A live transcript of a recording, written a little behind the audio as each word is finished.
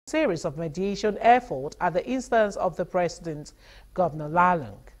series of mediation efforts at the instance of the President, Governor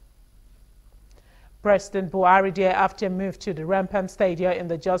Lalong. President Buhari thereafter moved to the rampant stadium in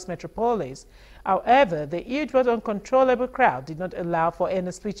the Jos metropolis. However, the huge but uncontrollable crowd did not allow for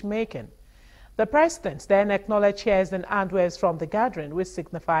any speech-making. The president then acknowledged cheers and handwaves from the gathering, which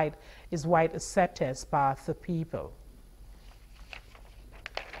signified his wide acceptance by the people.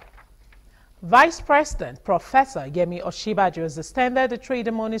 Vice President Professor Yemi OSHINBAJO has extended the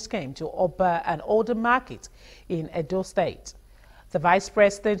trade money scheme to Oba and Older Market in Edo State. The Vice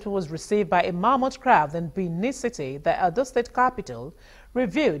President, who was received by a mammoth crowd in Benin City, the Edo State capital,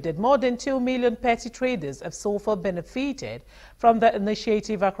 revealed that more than 2 million petty traders have so far benefited from the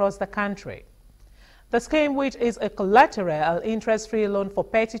initiative across the country. The scheme, which is a collateral and interest-free loan for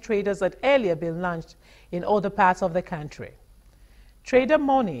petty traders, had earlier been launched in other parts of the country. Trader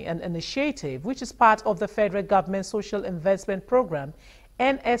Money, an initiative which is part of the federal government social investment program,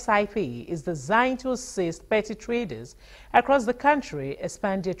 NSIP, is designed to assist petty traders across the country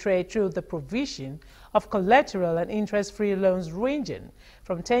expand their trade through the provision of collateral and interest-free loans ranging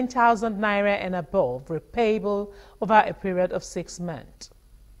from 10,000 naira and above, repayable over a period of 6 months.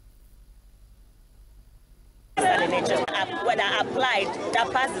 When I applied,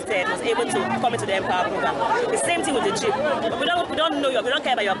 that passed the test, was able to come into the Empower program. The same thing with the jeep. We don't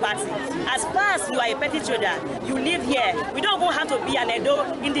care about your party. As far as you are a petty trader, you live here. We don't even have to be an Edo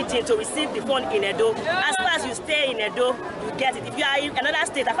indigene to receive the fund in Edo. As far as you stay in Edo, you get it. If you are in another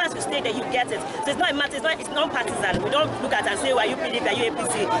state, as far as you stay there, you get it. So it's not a matter, it's non-partisan. We don't look at and say, well, are you PDP, are you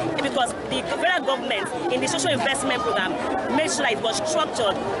APC? Because the federal government in the social investment program made sure that it was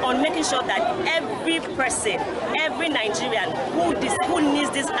structured on making sure that every person, every Nigerian who needs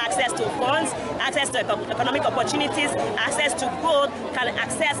this access to funds, access to economic opportunities, access to growth, can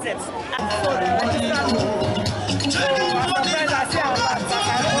access it.